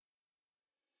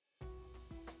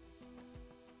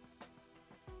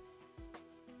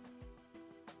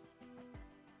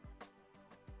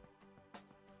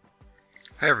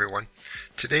Hi everyone.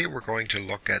 Today we're going to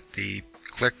look at the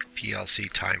Click PLC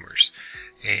timers,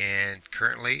 and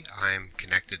currently I'm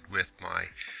connected with my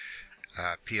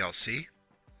PLC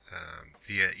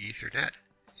via Ethernet,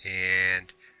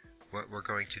 and what we're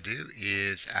going to do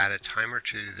is add a timer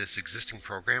to this existing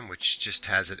program which just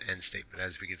has an end statement,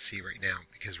 as we can see right now,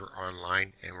 because we're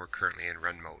online and we're currently in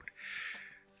run mode.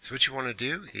 So what you want to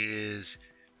do is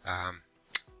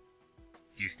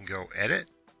you can go edit,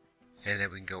 and then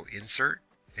we can go insert,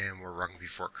 and we'll run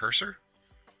before cursor.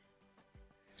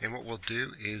 And what we'll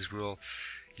do is we'll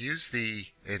use the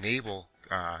enable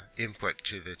input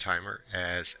to the timer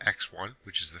as X1,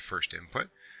 which is the first input.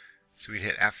 So we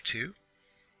hit F2,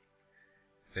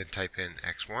 then type in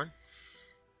X1,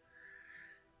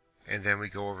 and then we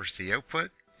go over to the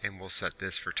output and we'll set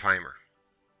this for timer.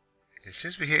 As soon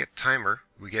as we hit timer,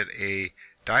 we get a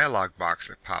dialog box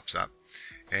that pops up,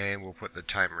 and we'll put the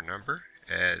timer number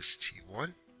as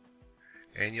T1.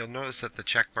 And you'll notice that the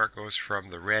check mark goes from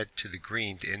the red to the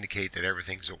green to indicate that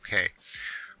everything's okay.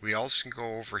 We also can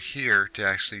go over here to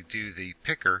actually do the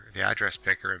picker, the address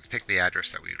picker, and pick the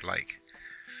address that we would like.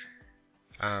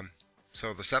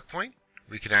 So the set point,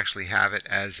 we can actually have it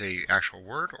as a actual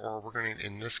word, or we're going to,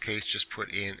 in this case, just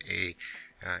put in a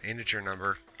integer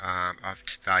number of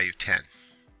value 10.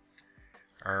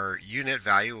 Our unit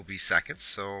value will be seconds,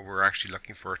 so we're actually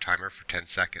looking for a timer for 10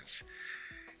 seconds.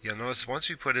 You'll notice once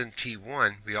we put in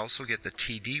T1, we also get the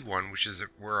TD1, which is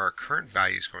where our current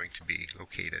value is going to be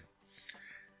located.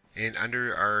 And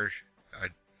under our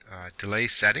delay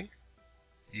setting,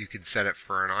 you can set it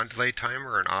for an on-delay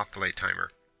timer or an off-delay timer.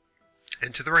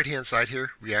 And to the right-hand side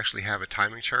here, we actually have a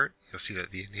timing chart. You'll see that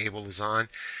the enable is on.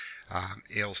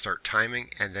 It'll start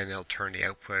timing, and then it'll turn the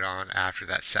output on after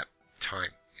that set time.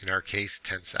 In our case,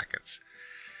 10 seconds.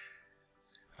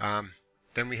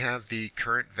 Then we have the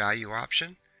current value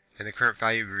option. And the current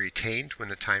value will be retained when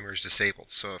the timer is disabled.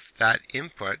 So if that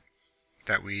input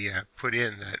that we put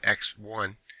in, that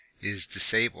X1, is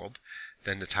disabled,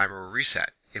 then the timer will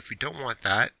reset. If we don't want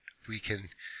that, we can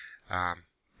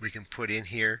put in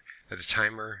here that the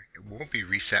timer won't be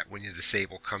reset when the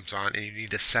disable comes on, and you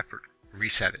need a separate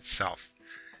reset itself.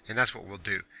 And that's what we'll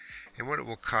do. And what it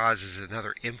will cause is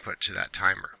another input to that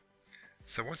timer.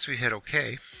 So once we hit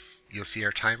OK, you'll see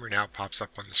our timer now pops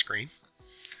up on the screen.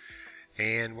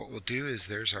 And what we'll do is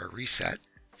there's our reset.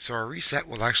 So our reset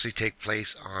will actually take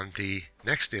place on the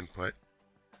next input,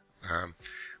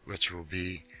 which will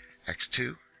be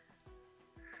X2.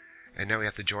 And now we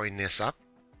have to join this up.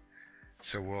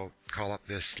 So we'll call up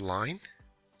this line.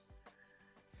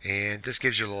 And this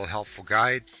gives you a little helpful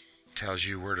guide. Tells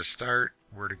you where to start,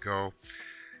 where to go.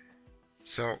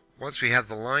 So once we have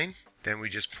the line, then we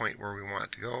just point where we want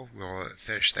it to go. We'll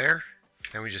finish there.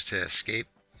 Then we just hit escape.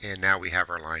 And now we have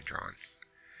our line drawn.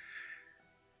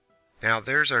 Now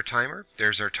there's our timer.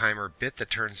 There's our timer bit that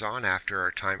turns on after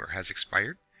our timer has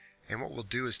expired. And what we'll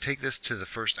do is take this to the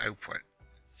first output.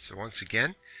 So once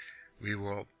again, we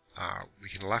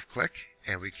can left click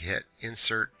and we can hit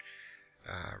insert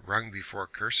rung before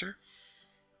cursor.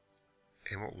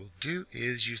 And what we'll do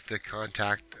is use the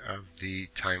contact of the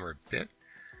timer bit.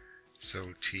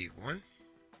 So T1.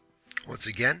 Once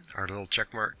again, our little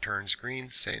check mark turns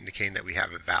green, indicating that we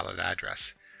have a valid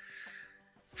address.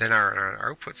 Then on our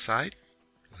output side,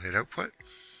 we'll hit output,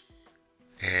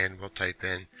 and we'll type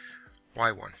in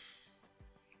Y1. Okay,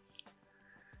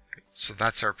 so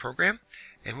that's our program.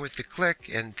 And with the click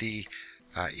and the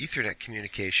Ethernet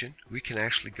communication, we can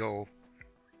actually go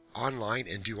online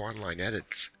and do online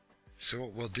edits. So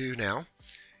what we'll do now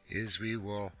is we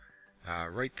will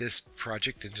write this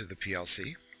project into the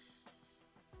PLC.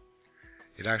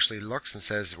 It actually looks and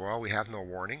says, well, we have no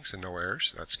warnings and no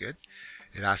errors. That's good.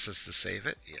 It asks us to save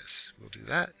it. Yes, we'll do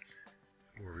that.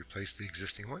 We'll replace the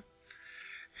existing one.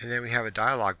 And then we have a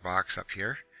dialog box up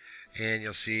here. And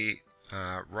you'll see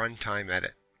Runtime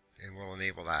Edit. And we'll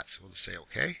enable that. So we'll just say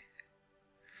OK.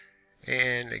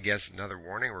 And it gives another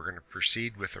warning. We're going to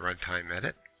proceed with the Runtime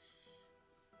Edit.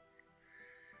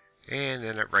 And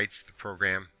then it writes the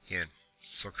program in.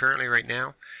 So currently right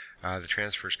now, the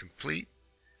transfer is complete.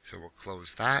 So we'll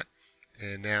close that,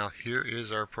 and now here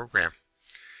is our program.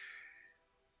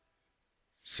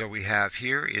 So we have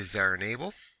here is our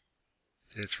enable.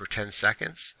 It's for 10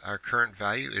 seconds. Our current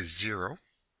value is 0,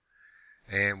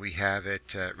 and we have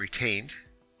it retained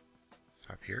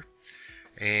up here.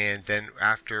 And then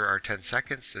after our 10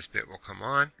 seconds, this bit will come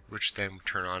on, which then will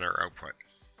turn on our output.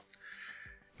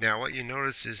 Now what you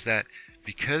notice is that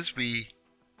because we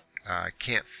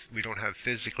don't have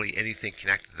physically anything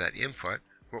connected to that input,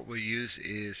 what we'll use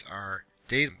is our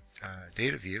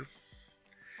data view,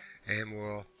 and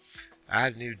we'll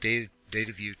add a new data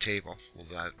data view table.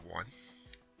 We'll add 1.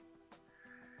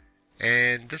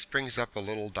 And this brings up a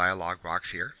little dialog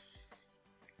box here.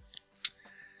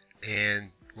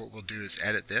 And what we'll do is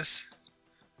edit this.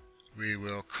 We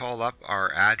will call up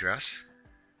our address,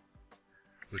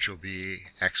 which will be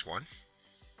X1.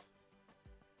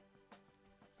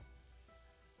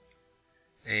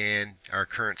 And our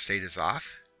current state is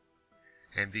off.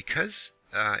 And because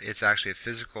it's actually a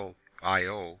physical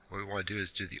I/O, what we want to do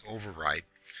is do the override.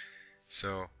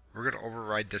 So we're going to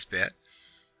override this bit,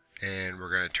 and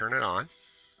we're going to turn it on,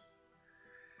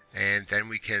 and then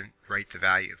we can write the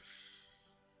value.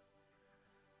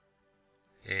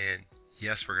 And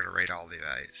yes, we're going to write all the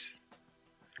values.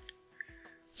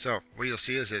 So what you'll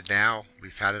see is that now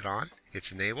we've had it on,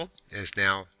 it's enabled, it's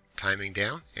now timing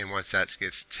down, and once that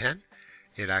gets 10,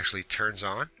 it actually turns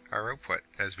on our output,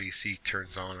 as we see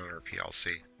turns on our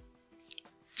PLC.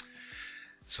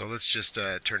 So let's just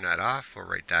turn that off. We'll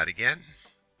write that again.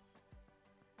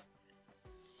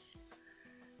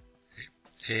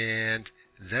 And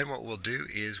then what we'll do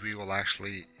is we will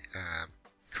actually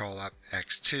call up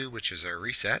X2, which is our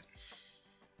reset.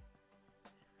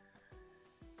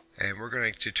 And we're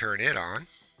going to turn it on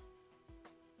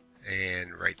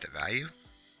and write the value.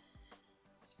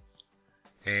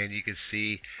 And you can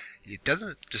see it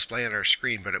doesn't display on our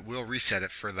screen, but it will reset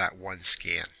it for that one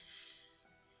scan.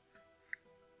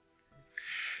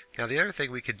 Now the other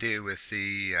thing we could do with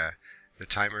the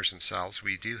timers themselves,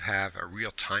 we do have a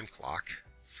real-time clock.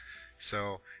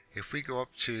 So if we go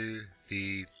up to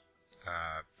the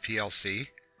PLC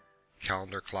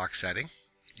calendar clock setting,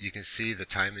 you can see the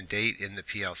time and date in the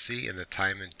PLC and the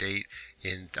time and date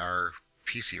in our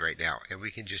PC right now. And we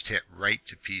can just hit write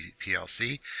to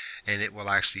PLC, and it will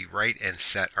actually write and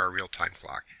set our real-time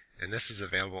clock. And this is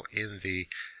available in the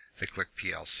Click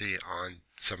PLC on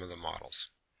some of the models.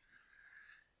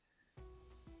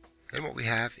 Then what we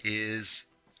have is,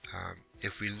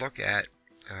 if we look at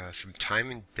some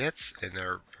timing bits in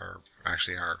our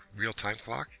real-time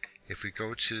clock, if we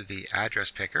go to the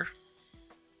address picker,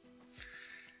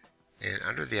 and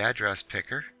under the address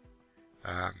picker,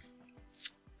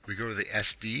 we go to the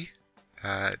SD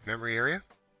memory area,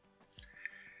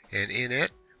 and in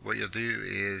it, what you'll do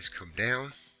is come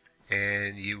down,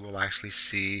 and you will actually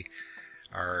see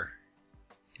our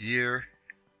year,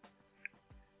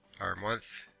 our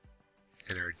month,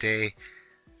 and our day,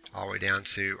 all the way down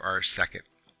to our second.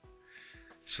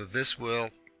 So this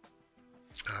will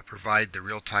provide the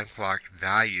real-time clock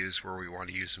values where we want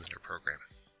to use them in our program.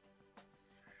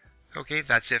 Okay,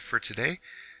 that's it for today.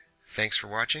 Thanks for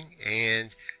watching,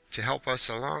 and to help us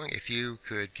along, if you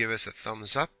could give us a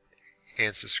thumbs up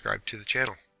and subscribe to the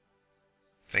channel.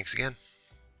 Thanks again.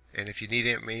 And if you need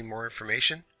any more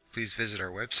information, please visit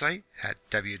our website at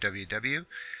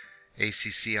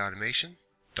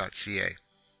www.accautomation.ca.